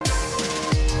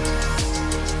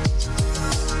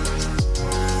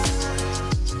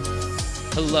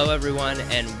Hello, everyone,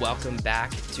 and welcome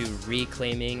back to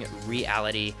Reclaiming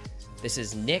Reality. This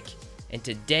is Nick, and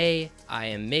today I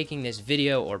am making this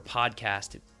video or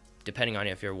podcast, depending on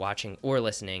if you're watching or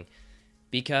listening,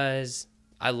 because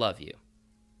I love you.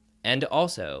 And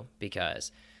also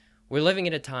because we're living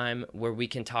at a time where we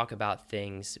can talk about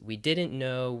things we didn't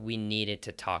know we needed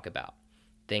to talk about.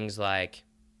 Things like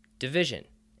division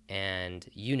and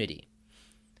unity.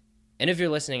 And if you're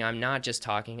listening, I'm not just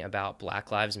talking about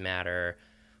Black Lives Matter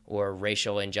or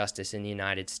racial injustice in the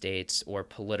United States or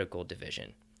political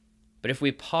division. But if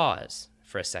we pause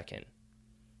for a second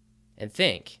and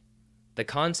think, the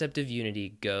concept of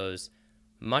unity goes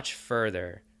much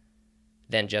further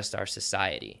than just our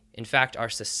society. In fact, our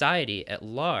society at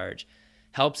large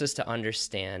helps us to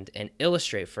understand and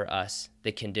illustrate for us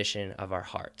the condition of our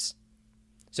hearts.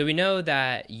 So we know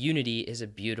that unity is a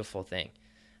beautiful thing.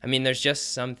 I mean, there's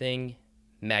just something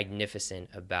magnificent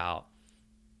about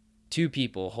two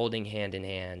people holding hand in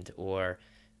hand, or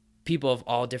people of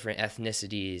all different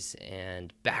ethnicities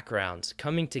and backgrounds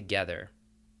coming together.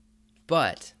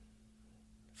 But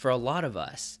for a lot of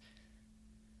us,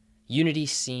 unity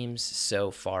seems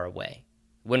so far away.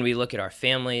 When we look at our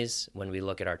families, when we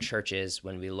look at our churches,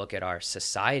 when we look at our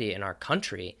society and our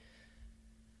country,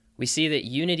 we see that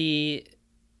unity,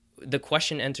 the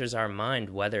question enters our mind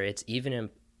whether it's even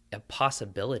a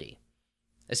possibility,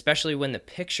 especially when the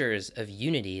pictures of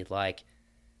unity like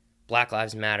Black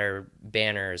Lives Matter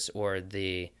banners or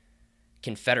the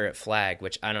Confederate flag,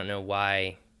 which I don't know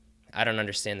why, I don't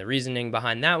understand the reasoning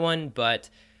behind that one,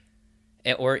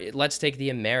 or let's take the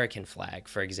American flag,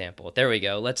 for example. There we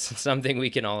go. Something we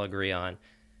can all agree on.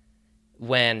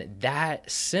 When that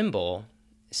symbol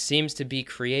seems to be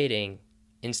creating,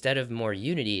 instead of more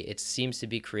unity, it seems to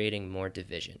be creating more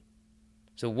division.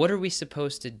 So what are we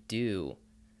supposed to do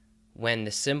when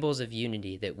the symbols of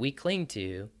unity that we cling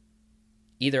to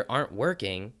either aren't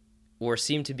working or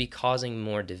seem to be causing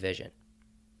more division?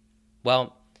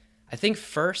 Well, I think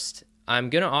first I'm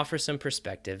going to offer some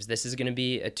perspectives. This is going to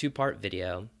be a two-part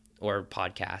video or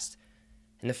podcast.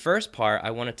 In the first part,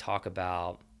 I want to talk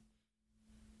about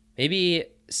maybe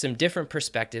some different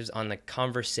perspectives on the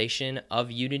conversation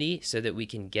of unity so that we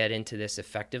can get into this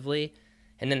effectively.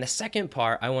 And then the second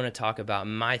part, I want to talk about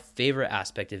my favorite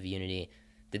aspect of unity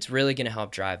that's really going to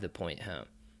help drive the point home.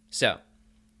 So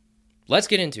let's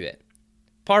get into it.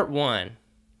 Part one,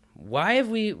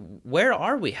 where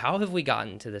are we? How have we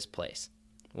gotten to this place?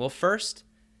 Well, first,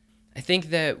 I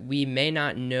think that we may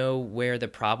not know where the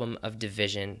problem of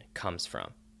division comes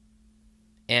from.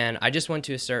 And I just want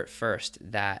to assert first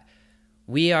that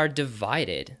we are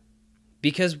divided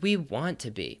because we want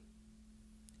to be.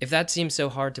 If that seems so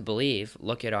hard to believe,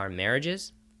 look at our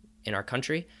marriages in our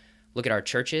country, look at our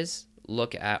churches,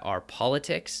 look at our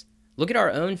politics, look at our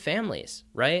own families,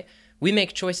 right? We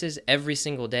make choices every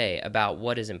single day about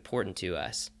what is important to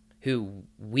us, who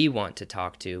we want to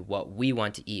talk to, what we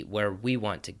want to eat, where we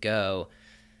want to go,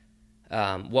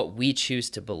 what we choose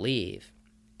to believe.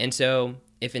 And so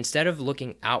if instead of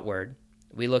looking outward,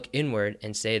 we look inward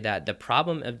and say that the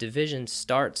problem of division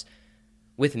starts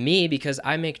with me because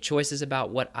I make choices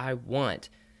about what I want,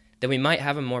 then we might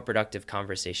have a more productive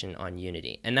conversation on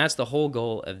unity. And that's the whole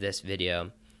goal of this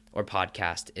video or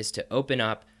podcast, is to open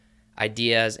up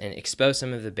ideas and expose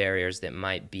some of the barriers that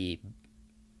might be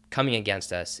coming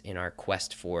against us in our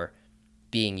quest for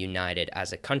being united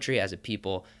as a country, as a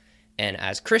people, and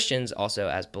as Christians, also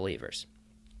as believers.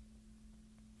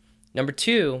 Number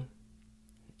two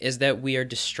is that we are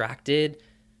distracted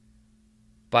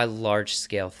by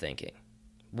large-scale thinking.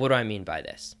 What do I mean by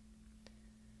this?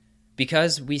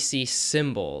 Because we see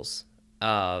symbols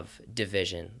of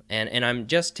division, and I'm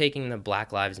just taking the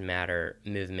Black Lives Matter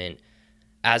movement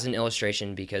as an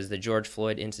illustration because the George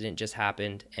Floyd incident just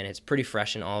happened, and it's pretty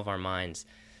fresh in all of our minds.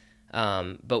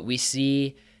 But we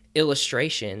see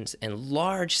illustrations and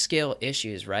large-scale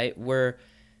issues, right? Where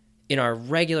in our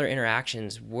regular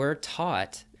interactions, we're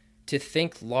taught to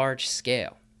think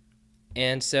large-scale.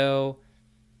 And so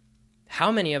how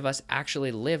many of us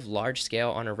actually live large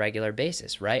scale on a regular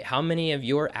basis, right? How many of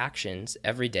your actions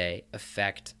every day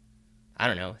affect, I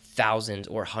don't know, thousands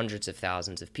or hundreds of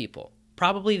thousands of people?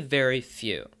 Probably very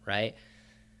few, right?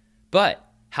 But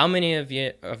how many of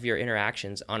your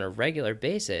interactions on a regular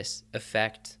basis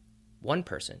affect one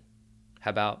person?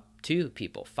 How about 2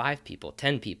 people, 5 people,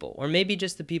 10 people, or maybe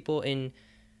just the people in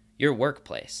your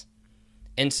workplace?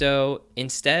 And so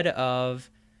instead of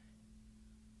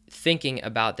thinking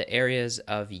about the areas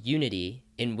of unity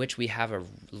in which we have a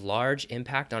large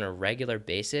impact on a regular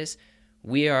basis,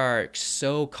 we are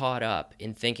so caught up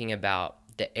in thinking about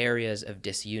the areas of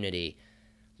disunity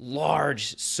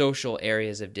large social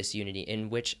areas of disunity in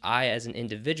which I, as an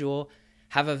individual,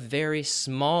 have a very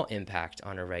small impact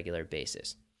on a regular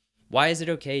basis? Why is it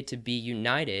okay to be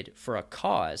united for a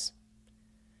cause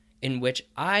in which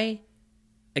I,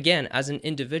 again, as an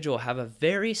individual, have a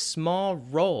very small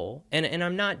role? And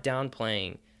I'm not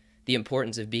downplaying the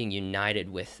importance of being united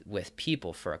with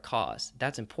people for a cause.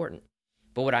 That's important.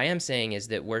 But what I am saying is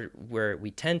that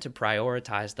we tend to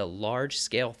prioritize the large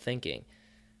scale thinking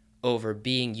over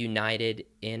being united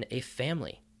in a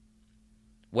family,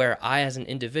 where I, as an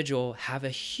individual, have a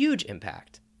huge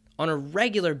impact on a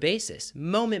regular basis,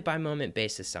 moment by moment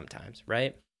basis sometimes,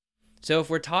 right? So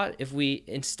if we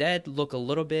instead look a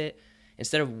little bit,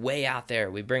 instead of way out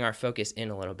there, we bring our focus in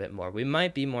a little bit more, we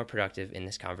might be more productive in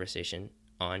this conversation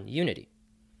on unity.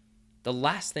 The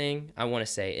last thing I want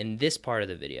to say in this part of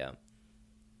the video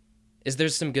is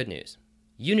there's some good news.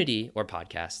 Unity, or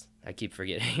podcast, I keep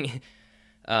forgetting.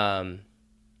 There's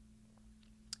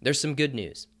some good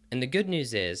news. And the good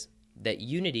news is that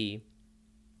unity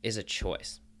is a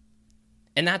choice.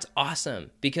 And that's awesome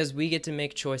because we get to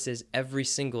make choices every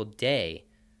single day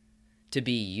to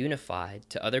be unified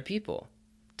to other people,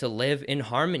 to live in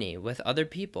harmony with other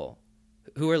people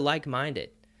who are like-minded.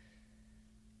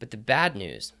 But the bad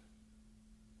news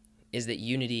is that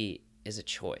unity is a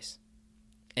choice.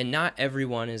 And not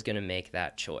everyone is going to make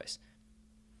that choice.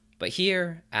 But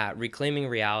here at Reclaiming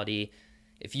Reality,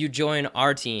 if you join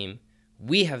our team,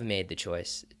 we have made the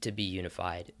choice to be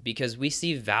unified because we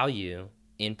see value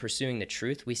in pursuing the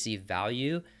truth. We see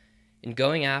value in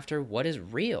going after what is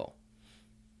real.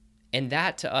 And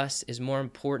that to us is more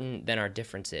important than our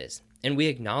differences. And we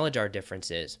acknowledge our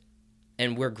differences.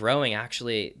 And we're growing.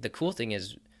 Actually, the cool thing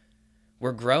is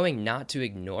we're growing not to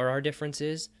ignore our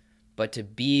differences, but to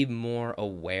be more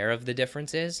aware of the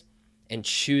differences and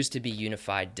choose to be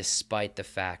unified despite the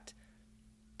fact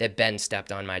that Ben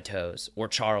stepped on my toes, or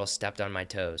Charles stepped on my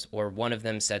toes, or one of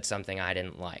them said something I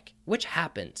didn't like, which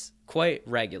happens quite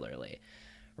regularly,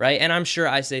 right? And I'm sure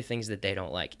I say things that they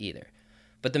don't like either.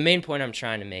 But the main point I'm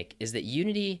trying to make is that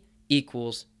unity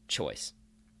equals choice.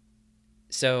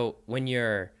 So when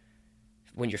you're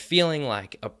feeling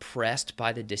like oppressed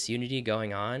by the disunity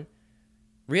going on,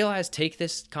 take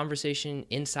this conversation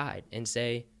inside and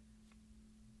say,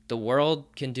 the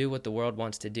world can do what the world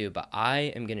wants to do, but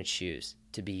I am going to choose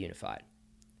to be unified.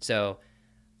 So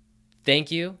thank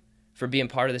you for being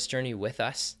part of this journey with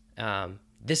us.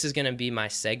 This is going to be my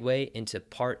segue into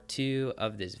part 2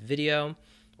 of this video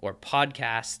or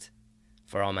podcast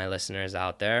for all my listeners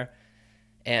out there.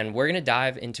 And we're going to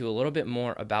dive into a little bit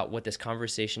more about what this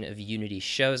conversation of unity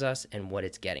shows us and what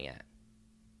it's getting at.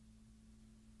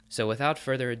 So without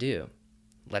further ado,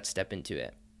 let's step into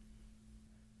it.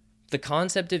 The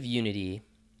concept of unity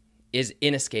is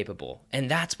inescapable, and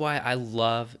that's why I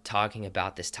love talking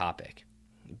about this topic,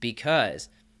 because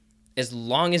as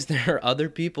long as there are other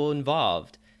people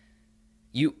involved,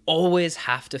 you always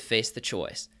have to face the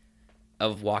choice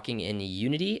of walking in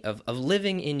unity, of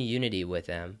living in unity with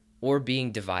them, or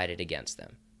being divided against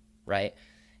them, right?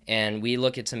 And we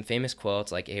look at some famous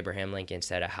quotes like Abraham Lincoln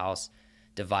said, "A house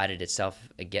divided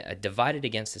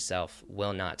against itself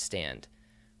will not stand,"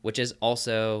 which is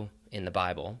also in the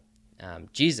Bible.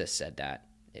 Jesus said that,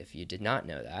 if you did not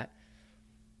know that.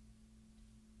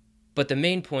 But the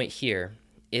main point here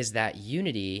is that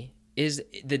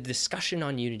the discussion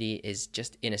on unity is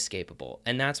just inescapable.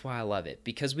 And that's why I love it,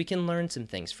 because we can learn some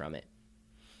things from it.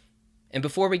 And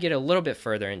before we get a little bit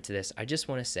further into this, I just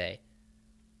want to say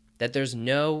that there's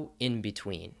no in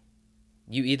between.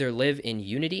 You either live in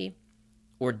unity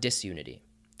or disunity.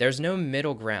 There's no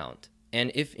middle ground.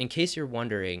 And if, in case you're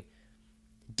wondering,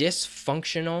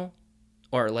 dysfunctional,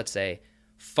 or let's say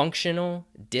functional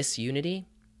disunity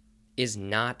is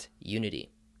not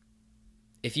unity.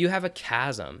 If you have a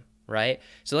chasm, right?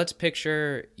 So let's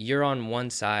picture you're on one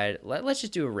side. Let's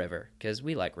just do a river because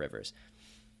we like rivers.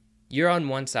 You're on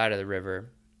one side of the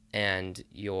river and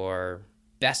your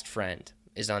best friend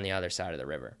is on the other side of the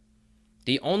river.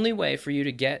 The only way for you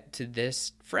to get to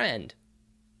this friend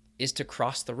is to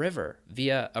cross the river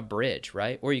via a bridge,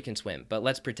 right? Or you can swim, but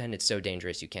let's pretend it's so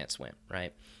dangerous you can't swim,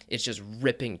 right? It's just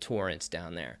ripping torrents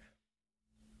down there.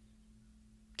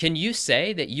 Can you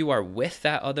say that you are with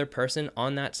that other person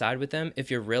on that side with them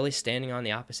if you're really standing on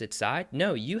the opposite side?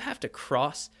 No, you have to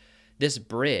cross this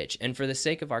bridge. And for the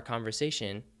sake of our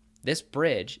conversation, this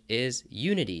bridge is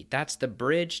unity. That's the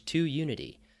bridge to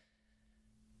unity.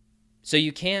 So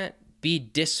you can't be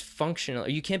dysfunctional, or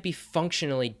you can't be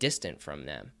functionally distant from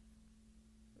them.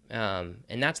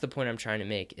 And that's the point I'm trying to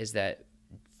make, is that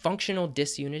functional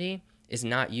disunity is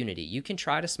not unity. You can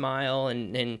try to smile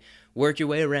and work your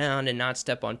way around and not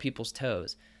step on people's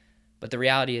toes. but the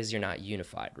reality is you're not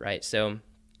unified, right? So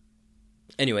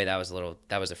anyway, that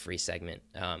was a free segment.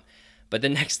 But the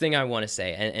next thing I want to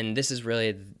say, and this is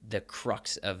really the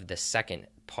crux of the second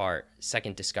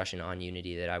discussion on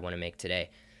unity that I want to make today,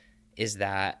 is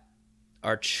that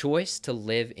our choice to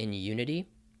live in unity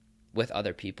with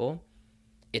other people,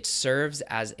 it serves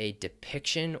as a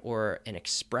depiction or an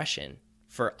expression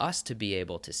for us to be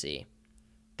able to see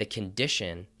the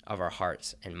condition of our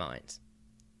hearts and minds.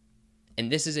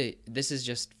 And this is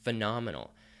just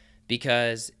phenomenal,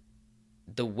 because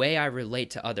the way I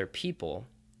relate to other people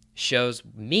shows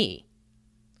me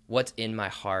what's in my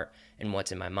heart and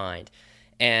what's in my mind.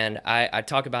 And I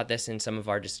talk about this in some of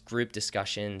our just group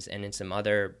discussions and in some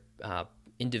other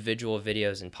individual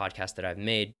videos and podcasts that I've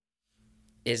made,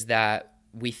 is that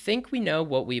we think we know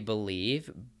what we believe,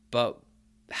 but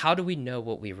how do we know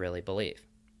what we really believe?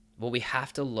 Well, we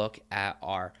have to look at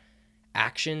our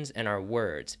actions and our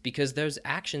words, because those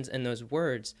actions and those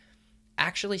words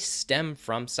actually stem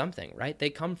from something, right? They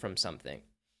come from something.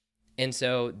 And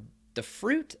so the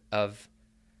fruit of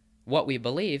what we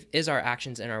believe is our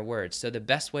actions and our words. So the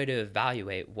best way to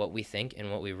evaluate what we think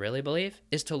and what we really believe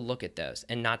is to look at those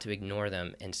and not to ignore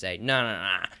them and say, no,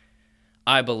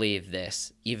 I believe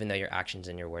this, even though your actions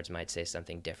and your words might say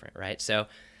something different, right? So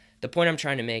the point I'm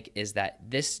trying to make is that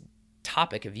this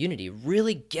topic of unity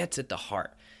really gets at the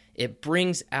heart. It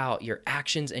brings out your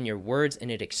actions and your words, and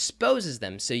it exposes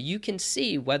them so you can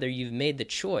see whether you've made the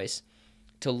choice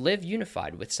to live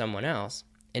unified with someone else.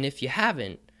 And if you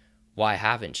haven't, why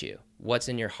haven't you? What's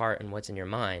in your heart and what's in your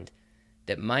mind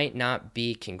that might not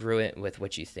be congruent with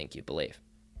what you think you believe?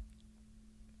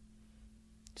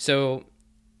 So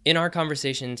in our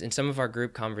conversations, in some of our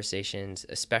group conversations,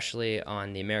 especially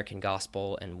on the American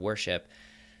gospel and worship,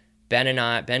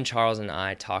 Ben, Charles, and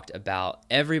I talked about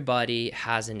everybody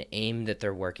has an aim that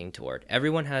they're working toward.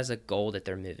 Everyone has a goal that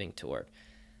they're moving toward.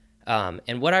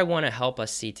 And what I want to help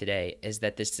us see today is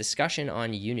that this discussion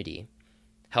on unity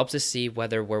helps us see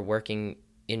whether we're working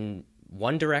in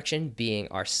one direction,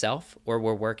 being ourself, or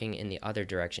we're working in the other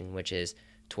direction, which is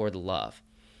toward love.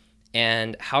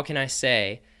 And how can I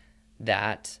say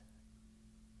that?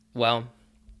 Well,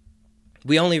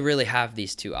 we only really have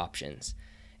these two options.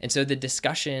 And so the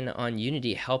discussion on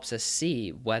unity helps us see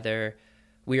whether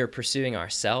we are pursuing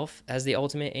ourselves as the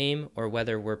ultimate aim or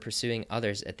whether we're pursuing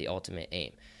others at the ultimate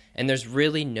aim. And there's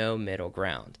really no middle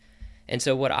ground. And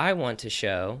so what I want to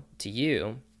show to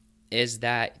you is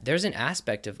that there's an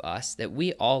aspect of us that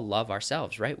we all love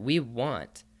ourselves, right? We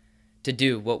want to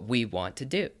do what we want to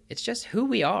do. It's just who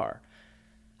we are.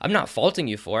 I'm not faulting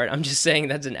you for it. I'm just saying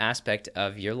that's an aspect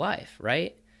of your life,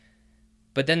 right?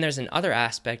 But then there's another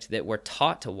aspect that we're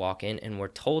taught to walk in and we're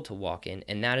told to walk in,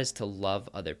 and that is to love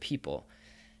other people.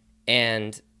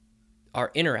 And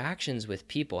our interactions with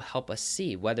people help us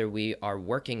see whether we are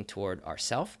working toward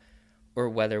ourselves or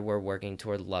whether we're working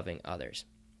toward loving others.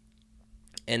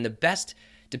 And the best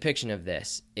depiction of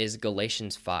this is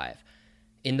Galatians 5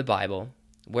 in the Bible,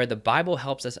 where the Bible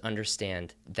helps us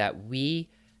understand that we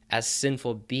as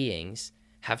sinful beings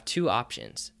have two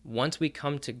options. Once we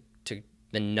come to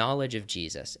the knowledge of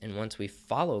Jesus, and once we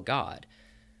follow God,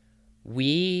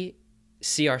 we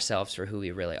see ourselves for who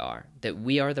we really are, that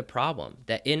we are the problem,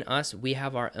 that in us we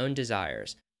have our own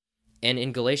desires. And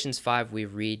in Galatians 5, we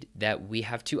read that we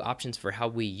have two options for how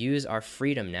we use our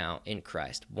freedom now in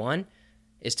Christ. One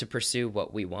is to pursue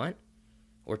what we want,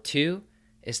 or two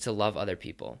is to love other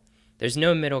people. There's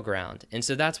no middle ground. And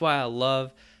so that's why I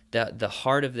love the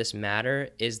heart of this matter,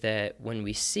 is that when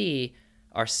we see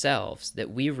ourselves that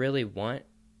we really want,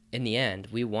 in the end,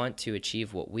 we want to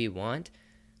achieve what we want,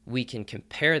 we can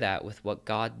compare that with what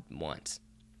God wants.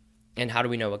 And how do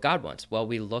we know what God wants? Well,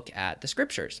 we look at the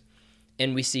scriptures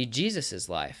and we see Jesus's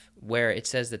life, where it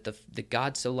says that the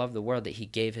God so loved the world that he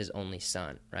gave his only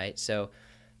son, right? So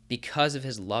because of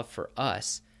his love for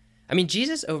us, I mean,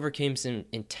 Jesus overcame some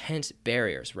intense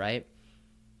barriers, right?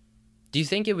 Do you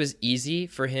think it was easy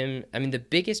for him? I mean, the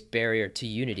biggest barrier to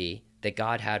unity that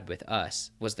God had with us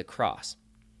was the cross.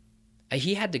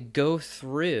 He had to go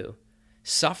through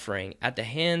suffering at the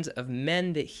hands of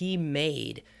men that he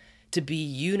made to be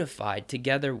unified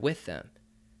together with them.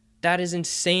 That is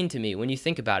insane to me when you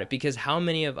think about it, because how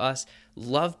many of us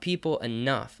love people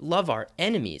enough, love our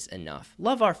enemies enough,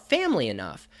 love our family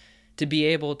enough to be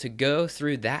able to go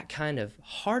through that kind of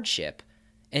hardship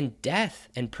and death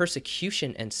and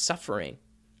persecution and suffering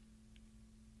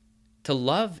to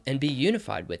love and be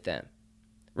unified with them,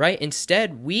 right?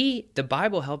 Instead, the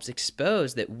Bible helps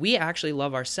expose that we actually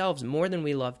love ourselves more than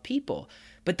we love people,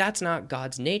 but that's not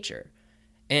God's nature.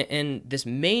 And this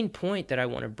main point that I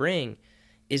want to bring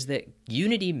is that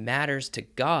unity matters to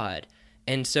God,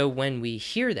 And so when we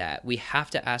hear that, we have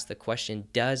to ask the question,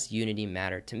 does unity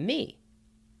matter to me?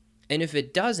 And if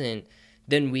it doesn't,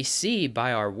 then we see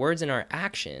by our words and our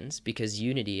actions, because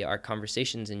unity, our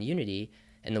conversations in unity,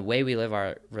 and the way we live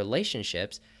our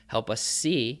relationships help us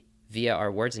see via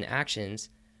our words and actions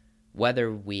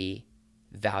whether we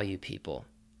value people.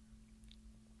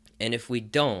 And if we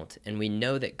don't, and we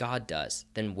know that God does,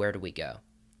 then where do we go,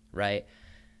 right?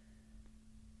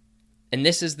 And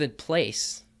this is the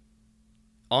place,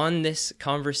 on this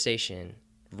conversation,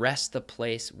 rests the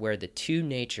place where the two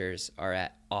natures are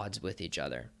at odds with each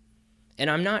other. And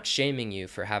I'm not shaming you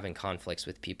for having conflicts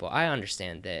with people. I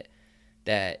understand that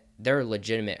there are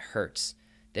legitimate hurts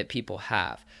that people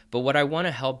have. But what I want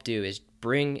to help do is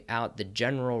bring out the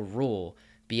general rule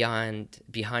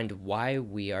behind why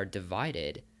we are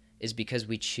divided is because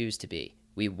we choose to be.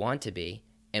 We want to be,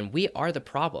 and we are the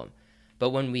problem.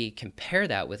 But when we compare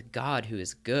that with God, who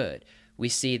is good, we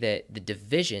see that the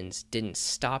divisions didn't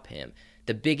stop him.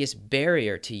 The biggest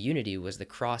barrier to unity was the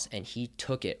cross, and he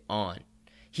took it on.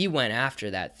 He went after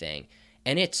that thing,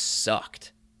 and it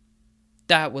sucked.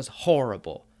 That was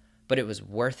horrible, but it was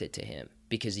worth it to him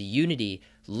because unity,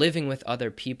 living with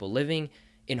other people, living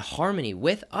in harmony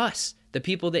with us, the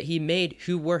people that he made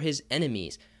who were his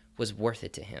enemies, was worth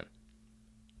it to him.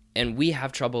 And we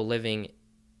have trouble living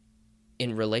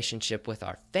in relationship with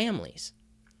our families.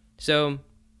 So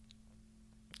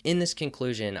in this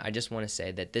conclusion, I just want to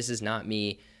say that this is not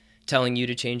me telling you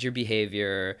to change your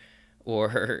behavior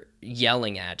or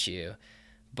yelling at you,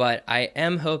 but I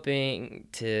am hoping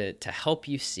to help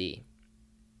you see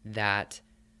that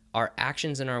our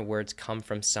actions and our words come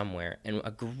from somewhere, and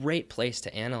a great place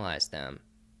to analyze them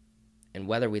and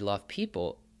whether we love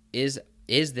people is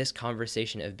this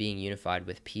conversation of being unified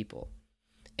with people.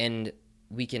 And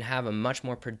we can have a much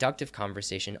more productive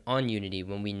conversation on unity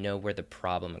when we know where the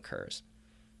problem occurs.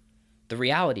 The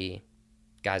reality,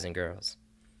 guys and girls,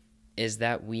 is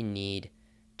that we need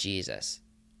Jesus.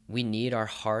 We need our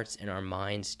hearts and our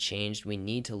minds changed. We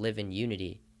need to live in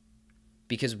unity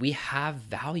because we have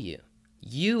value.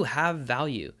 You have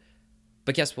value.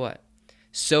 But guess what?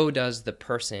 So does the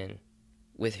person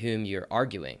with whom you're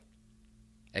arguing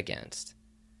against.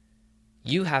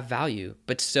 You have value,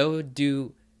 but so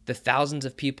do the thousands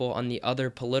of people on the other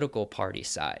political party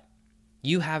side.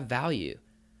 You have value,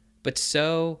 but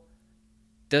so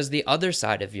does the other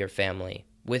side of your family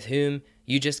with whom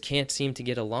you just can't seem to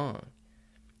get along.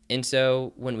 And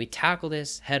so when we tackle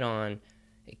this head on,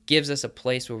 it gives us a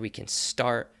place where we can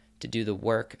start to do the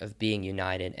work of being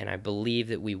united. And I believe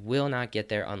that we will not get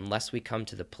there unless we come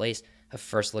to the place of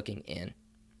first looking in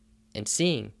and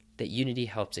seeing that unity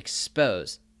helps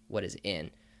expose what is in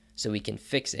so we can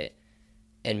fix it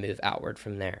and move outward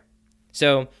from there.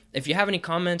 So if you have any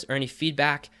comments or any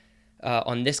feedback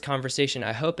on this conversation,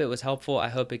 I hope it was helpful. I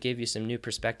hope it gave you some new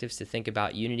perspectives to think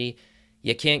about unity.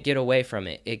 You can't get away from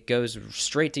it. It goes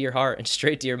straight to your heart and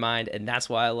straight to your mind, and that's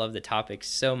why I love the topic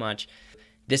so much.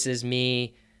 This is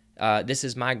me. This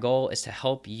is my goal, is to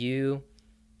help you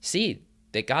see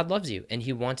that God loves you and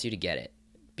he wants you to get it,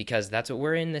 because that's what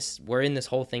we're in this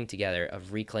whole thing together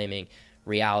of reclaiming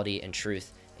reality and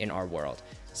truth in our world.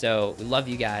 So we love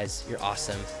you guys. You're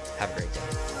awesome. Have a great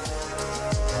day.